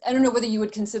don't know whether you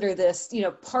would consider this, you know,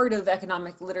 part of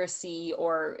economic literacy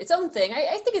or its own thing.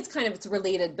 I think it's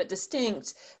related but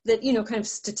distinct, that, you know, kind of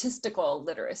statistical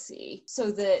literacy, so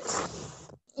that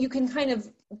you can kind of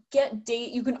get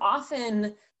data, you can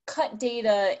often cut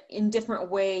data in different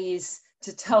ways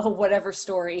to tell whatever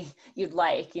story you'd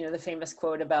like. You know, the famous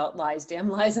quote about lies, damn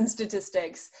lies, and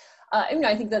statistics.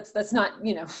 I think that's not,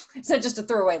 you know, it's not just a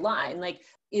throwaway line. Like,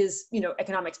 is, you know,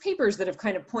 economics papers that have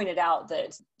kind of pointed out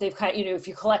that they've kind of, you know, if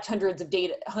you collect hundreds of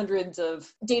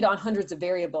data on hundreds of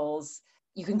variables,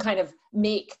 you can kind of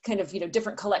make kind of, you know,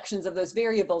 different collections of those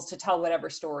variables to tell whatever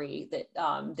story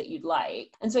that you'd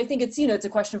like. And so I think it's, you know, it's a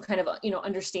question of kind of, you know,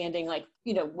 understanding, like,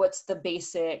 you know, what's the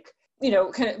basic, you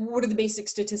know, kind of what are the basic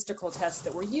statistical tests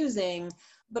that we're using,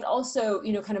 but also,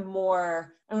 you know, kind of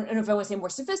more, I don't know if I want to say more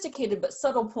sophisticated, but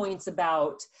subtle points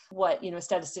about what, you know, a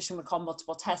statistician would call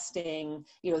multiple testing,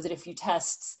 you know, that if you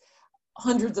test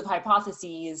hundreds of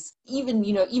hypotheses, even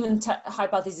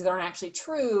hypotheses that aren't actually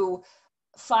true,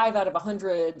 5 out of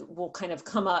 100 will kind of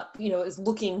come up, as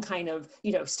looking kind of,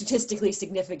 statistically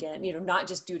significant, not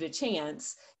just due to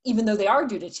chance, even though they are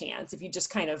due to chance. If you just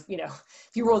kind of, if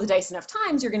you roll the dice enough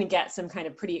times, you're going to get some kind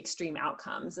of pretty extreme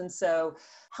outcomes. And so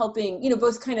helping,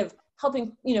 both kind of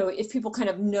helping, if people kind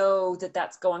of know that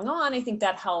that's going on, I think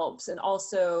that helps. And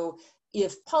also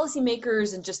if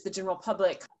policymakers and just the general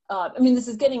public, this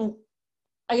is getting,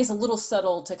 I guess, a little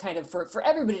subtle to kind of for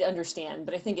everybody to understand,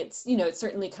 but I think it's, it's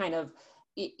certainly kind of,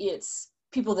 it's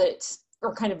people that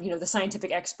are kind of, the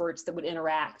scientific experts that would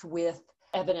interact with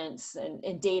evidence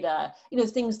and data,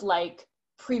 things like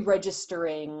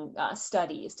pre-registering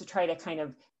studies to try to kind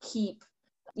of keep,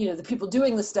 the people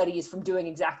doing the studies from doing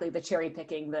exactly the cherry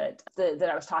picking that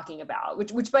I was talking about,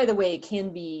 which by the way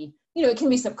can be, it can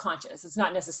be subconscious. It's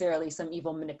not necessarily some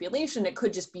evil manipulation. It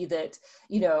could just be that,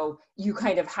 you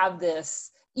kind of have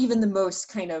this, even the most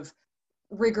kind of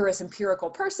rigorous empirical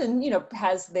person,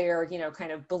 has their,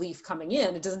 kind of belief coming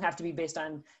in. It doesn't have to be based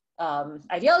on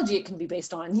ideology. It can be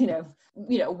based on,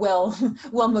 well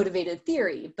motivated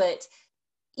theory. But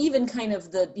even kind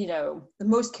of the, the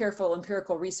most careful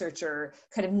empirical researcher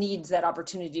kind of needs that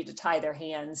opportunity to tie their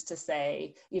hands to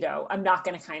say, I'm not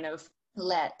going to kind of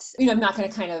let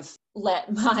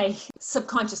my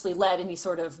subconsciously let any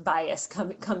sort of bias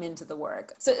come into the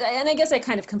work. So, and I guess I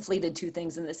kind of conflated two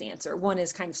things in this answer. One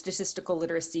is kind of statistical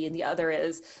literacy, and the other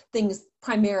is things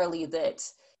primarily that,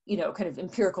 kind of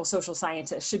empirical social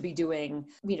scientists should be doing,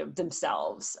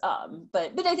 themselves.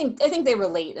 But I think they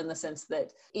relate in the sense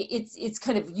that it's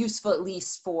kind of useful, at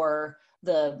least for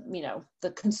the,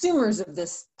 the consumers of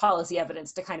this policy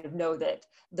evidence, to kind of know that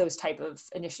those type of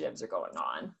initiatives are going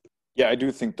on. Yeah, I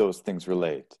do think those things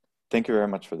relate. Thank you very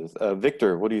much for this.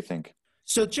 Victor, what do you think?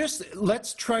 So just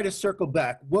let's try to circle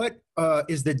back. What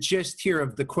is the gist here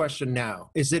of the question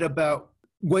now? Is it about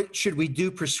what should we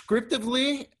do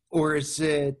prescriptively, or is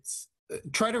it,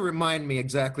 try to remind me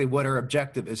exactly what our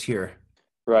objective is here.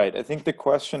 Right. I think the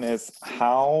question is,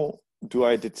 how do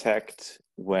I detect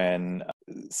when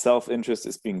self-interest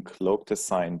is being cloaked as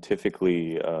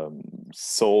scientifically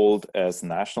sold as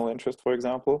national interest, for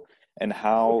example? And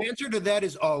how... The answer to that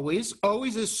is always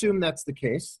assume that's the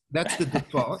case. That's the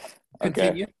default.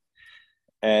 Continue. Okay.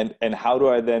 And how do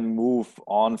I then move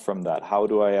on from that? How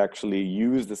do I actually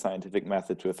use the scientific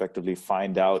method to effectively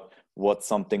find out what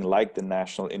something like the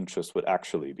national interest would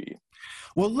actually be?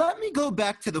 Well, let me go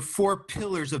back to the 4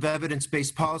 pillars of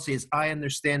evidence-based policy as I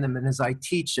understand them and as I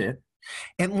teach it.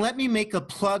 And let me make a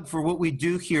plug for what we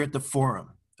do here at the forum,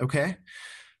 okay?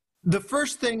 The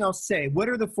first thing I'll say, what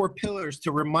are the 4 pillars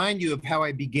to remind you of how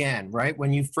I began, right,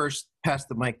 when you first passed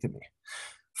the mic to me?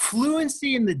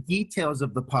 Fluency in the details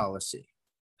of the policy.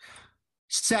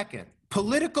 Second,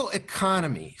 political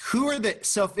economy. Who are the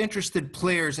self-interested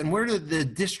players and what are the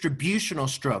distributional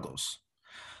struggles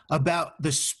about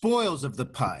the spoils of the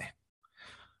pie?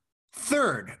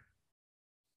 Third,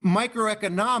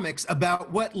 microeconomics,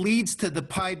 about what leads to the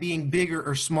pie being bigger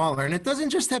or smaller. And it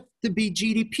doesn't just have to be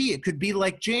GDP. It could be,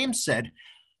 like James said,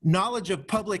 knowledge of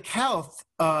public health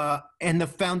and the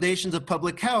foundations of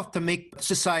public health to make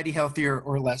society healthier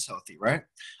or less healthy, right?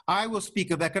 I will speak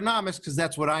of economics because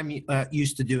that's what I'm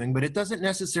used to doing, but it doesn't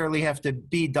necessarily have to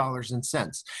be dollars and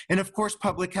cents. And of course,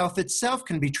 public health itself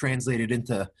can be translated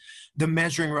into the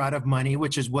measuring rod of money,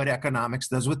 which is what economics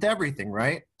does with everything,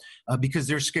 right? Because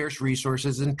there's scarce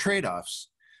resources and trade-offs.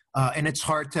 And it's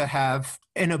hard to have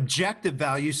an objective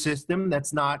value system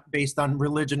that's not based on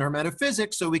religion or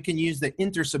metaphysics, so we can use the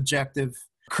intersubjective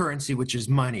currency, which is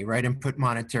money, right, and put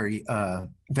monetary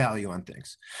value on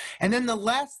things. And then the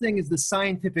last thing is the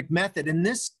scientific method, and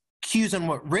this cues on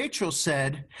what Rachel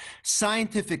said,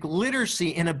 scientific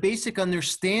literacy and a basic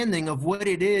understanding of what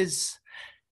it is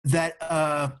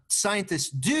that scientists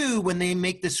do when they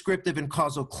make descriptive and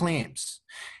causal claims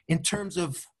in terms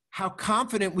of how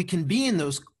confident we can be in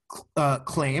those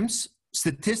claims,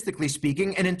 statistically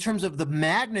speaking, and in terms of the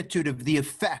magnitude of the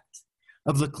effect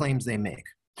of the claims they make.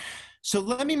 So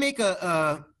let me make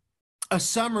a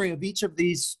summary of each of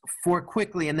these 4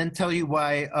 quickly and then tell you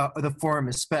why the forum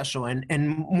is special.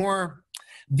 And more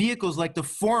vehicles like the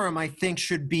forum, I think,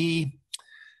 should be,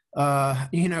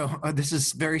 this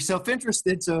is very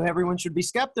self-interested, so everyone should be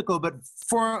skeptical, but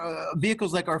for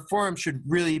vehicles like our forum should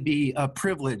really be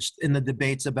privileged in the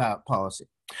debates about policy.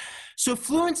 So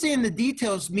fluency in the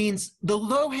details means the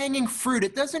low-hanging fruit.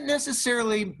 It doesn't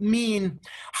necessarily mean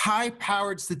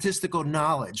high-powered statistical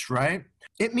knowledge, right?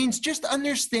 It means just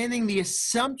understanding the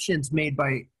assumptions made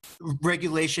by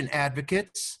regulation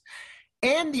advocates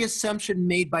and the assumption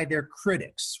made by their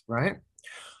critics, right?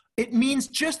 It means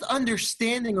just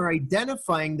understanding or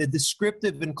identifying the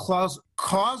descriptive and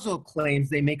causal claims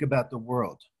they make about the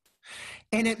world.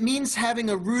 And it means having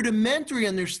a rudimentary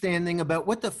understanding about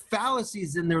what the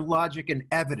fallacies in their logic and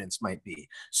evidence might be.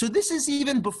 So this is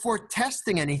even before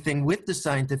testing anything with the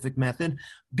scientific method.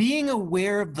 Being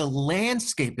aware of the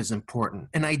landscape is important,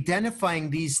 and identifying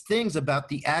these things about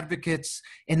the advocates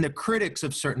and the critics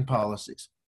of certain policies.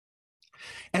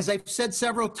 As I've said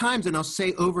several times, and I'll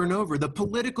say over and over, the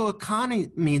political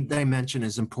economy dimension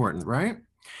is important, right?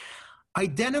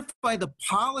 Identify the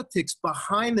politics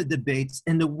behind the debates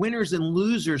and the winners and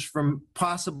losers from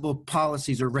possible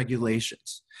policies or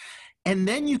regulations. And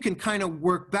then you can kind of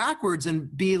work backwards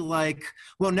and be like,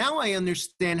 well, now I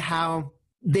understand how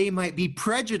they might be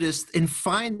prejudiced in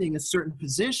finding a certain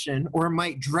position, or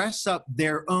might dress up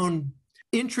their own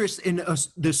interest in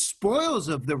the spoils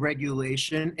of the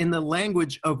regulation in the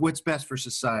language of what's best for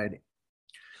society.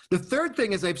 The third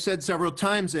thing, as I've said several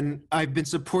times, and I've been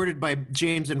supported by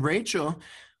James and Rachel,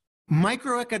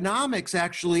 microeconomics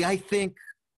actually, I think,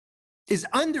 is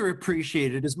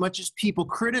underappreciated as much as people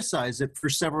criticize it for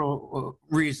several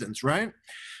reasons, right?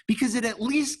 Because it at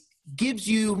least gives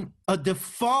you a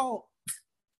default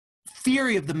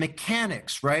theory of the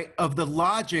mechanics, right, of the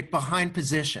logic behind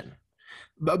positions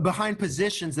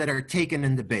that are taken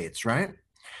in debates, right?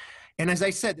 And as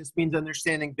I said, this means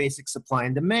understanding basic supply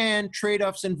and demand,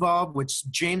 trade-offs involved, which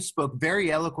James spoke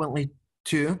very eloquently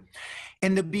to.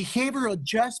 And the behavioral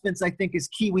adjustments, I think, is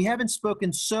key. We haven't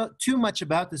spoken too much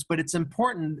about this, but it's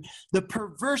important. The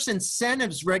perverse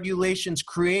incentives regulations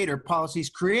create or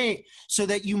policies create so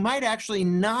that you might actually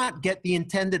not get the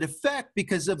intended effect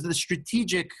because of the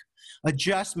strategic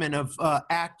adjustment of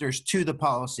actors to the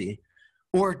policy,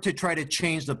 or to try to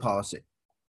change the policy.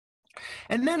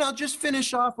 And then I'll just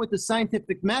finish off with the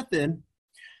scientific method.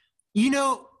 You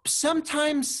know,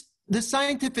 sometimes the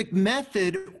scientific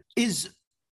method is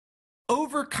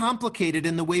overcomplicated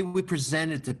in the way we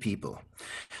present it to people.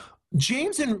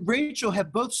 James and Rachel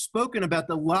have both spoken about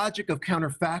the logic of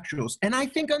counterfactuals, and I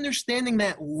think understanding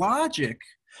that logic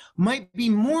might be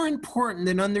more important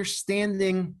than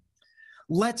understanding,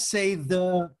 let's say,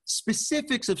 the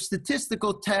specifics of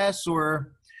statistical tests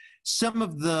or some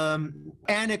of the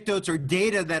anecdotes or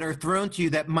data that are thrown to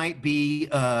you that might be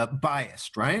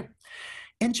biased, right?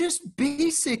 And just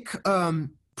basic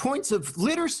points of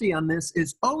literacy on this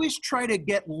is always try to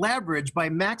get leverage by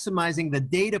maximizing the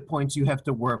data points you have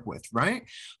to work with, right?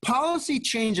 Policy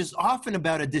change is often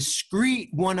about a discrete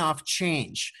one-off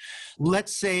change.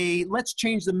 Let's say, let's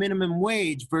change the minimum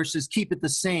wage versus keep it the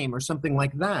same or something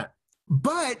like that.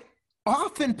 But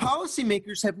often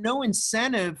policymakers have no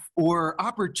incentive or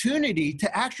opportunity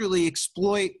to actually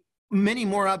exploit many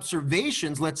more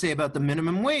observations, let's say, about the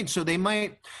minimum wage. So they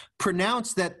might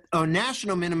pronounce that a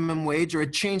national minimum wage or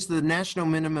a change to the national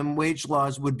minimum wage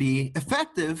laws would be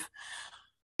effective.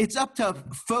 It's up to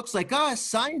folks like us,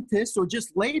 scientists, or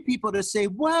just lay people to say,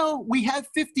 well, we have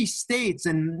 50 states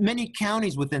and many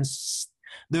counties within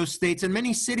those states and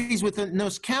many cities within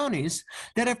those counties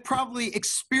that have probably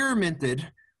experimented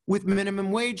with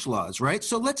minimum wage laws, right?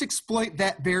 So let's exploit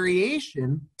that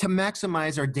variation to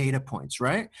maximize our data points,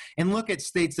 right? And look at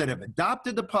states that have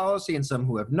adopted the policy and some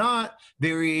who have not,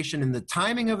 variation in the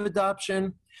timing of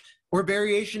adoption, or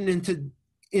variation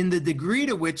in the degree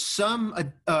to which some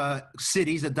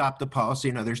cities adopt the policy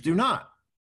and others do not.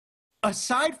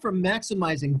 Aside from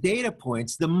maximizing data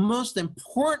points, the most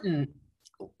important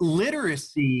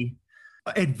literacy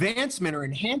advancement or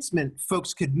enhancement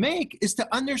folks could make is to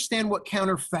understand what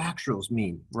counterfactuals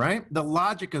mean, right? The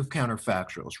logic of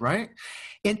counterfactuals, right?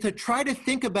 And to try to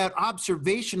think about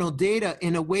observational data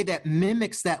in a way that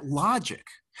mimics that logic.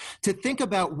 To think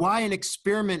about why an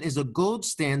experiment is a gold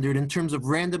standard in terms of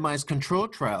randomized control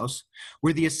trials,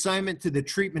 where the assignment to the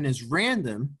treatment is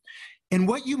random, and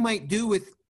what you might do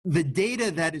with the data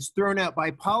that is thrown out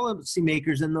by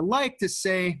policymakers and the like to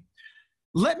say,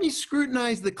 let me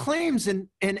scrutinize the claims and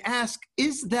ask,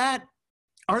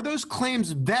 are those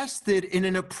claims vested in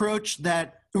an approach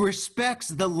that respects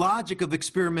the logic of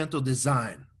experimental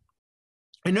design?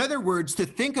 In other words, to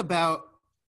think about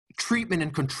treatment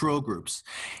and control groups.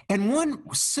 And one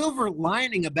silver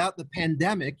lining about the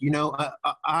pandemic, you know,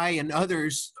 I and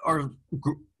others are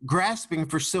grasping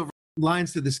for silver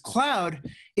lines to this cloud,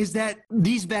 is that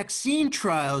these vaccine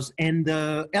trials and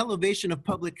the elevation of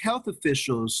public health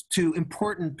officials to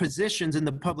important positions in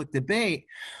the public debate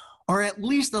are at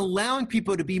least allowing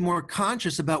people to be more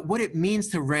conscious about what it means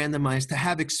to randomize, to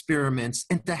have experiments,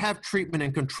 and to have treatment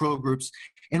and control groups,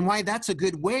 and why that's a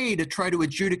good way to try to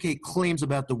adjudicate claims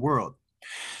about the world.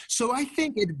 So I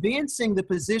think advancing the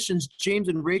positions James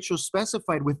and Rachel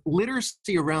specified with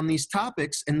literacy around these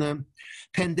topics in the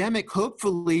pandemic,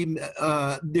 hopefully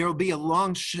there will be a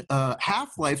long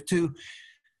half-life to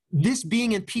this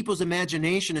being in people's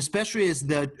imagination, especially as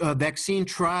the vaccine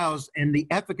trials and the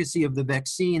efficacy of the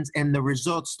vaccines and the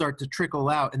results start to trickle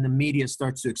out and the media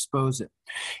starts to expose it.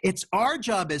 It's our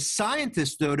job as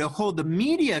scientists, though, to hold the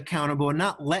media accountable and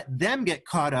not let them get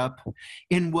caught up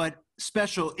in what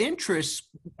special interests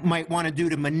might want to do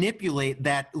to manipulate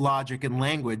that logic and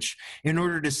language in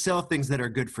order to sell things that are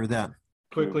good for them.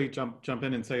 Quickly jump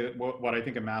in and say that what I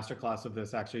think a masterclass of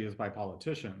this actually is by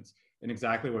politicians. And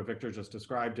exactly what Victor just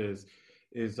described is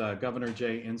Governor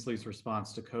Jay Inslee's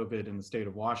response to COVID in the state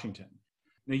of Washington.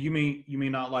 Now, you may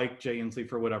not like Jay Inslee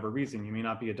for whatever reason. You may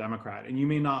not be a Democrat, and you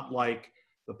may not like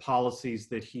the policies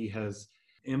that he has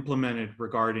implemented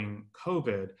regarding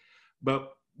COVID.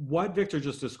 But what Victor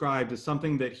just described is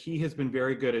something that he has been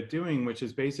very good at doing, which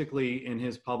is basically in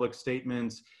his public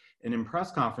statements and in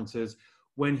press conferences,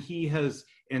 when he has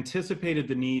anticipated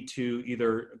the need to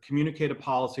either communicate a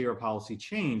policy or a policy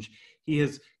change, he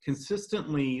has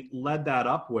consistently led that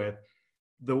up with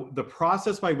the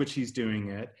process by which he's doing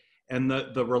it, and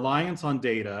the reliance on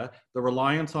data, the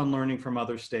reliance on learning from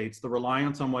other states, the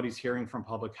reliance on what he's hearing from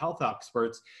public health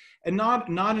experts, and not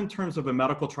in terms of a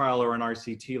medical trial or an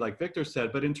RCT like Victor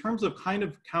said, but in terms of kind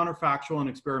of counterfactual and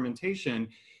experimentation.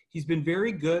 He's been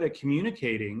very good at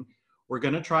communicating, we're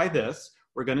going to try this,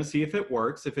 we're going to see if it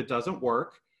works. If it doesn't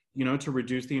work, to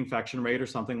reduce the infection rate or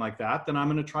something like that, then I'm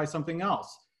going to try something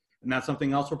else. And that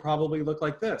something else will probably look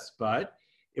like this. But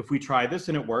if we try this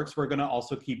and it works, we're going to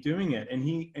also keep doing it.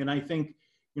 And I think,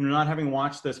 not having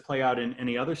watched this play out in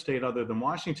any other state other than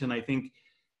Washington, I think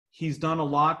he's done a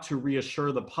lot to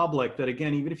reassure the public that,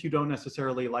 again, even if you don't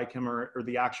necessarily like him or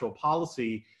the actual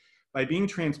policy, by being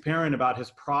transparent about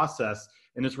his process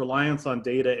and his reliance on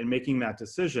data and making that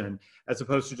decision, as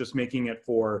opposed to just making it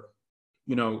for,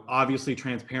 obviously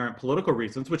transparent political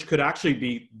reasons, which could actually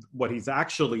be what he's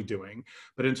actually doing.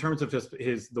 But in terms of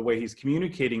the way he's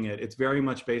communicating it, it's very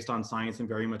much based on science and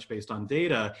very much based on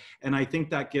data. And I think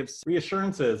that gives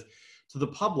reassurances to the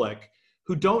public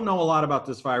who don't know a lot about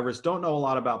this virus, don't know a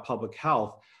lot about public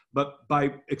health. But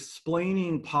by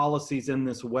explaining policies in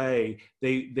this way,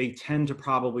 they tend to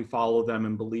probably follow them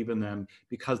and believe in them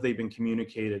because they've been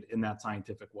communicated in that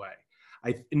scientific way.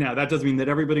 Now, that doesn't mean that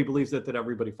everybody believes it, that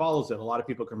everybody follows it. A lot of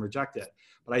people can reject it.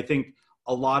 But I think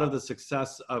a lot of the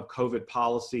success of COVID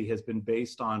policy has been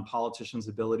based on politicians'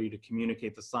 ability to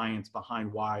communicate the science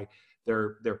behind why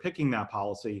they're picking that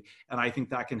policy. And I think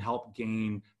that can help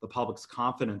gain the public's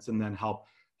confidence and then help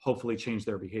hopefully change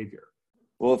their behavior.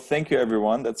 Well, thank you,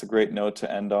 everyone. That's a great note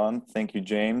to end on. Thank you,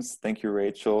 James. Thank you,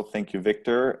 Rachel. Thank you,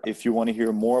 Victor. If you want to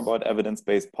hear more about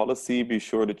evidence-based policy, be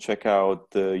sure to check out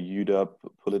the UW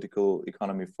Political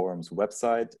Economy Forum's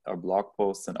website, our blog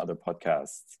posts, and other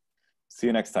podcasts. See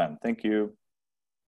you next time. Thank you.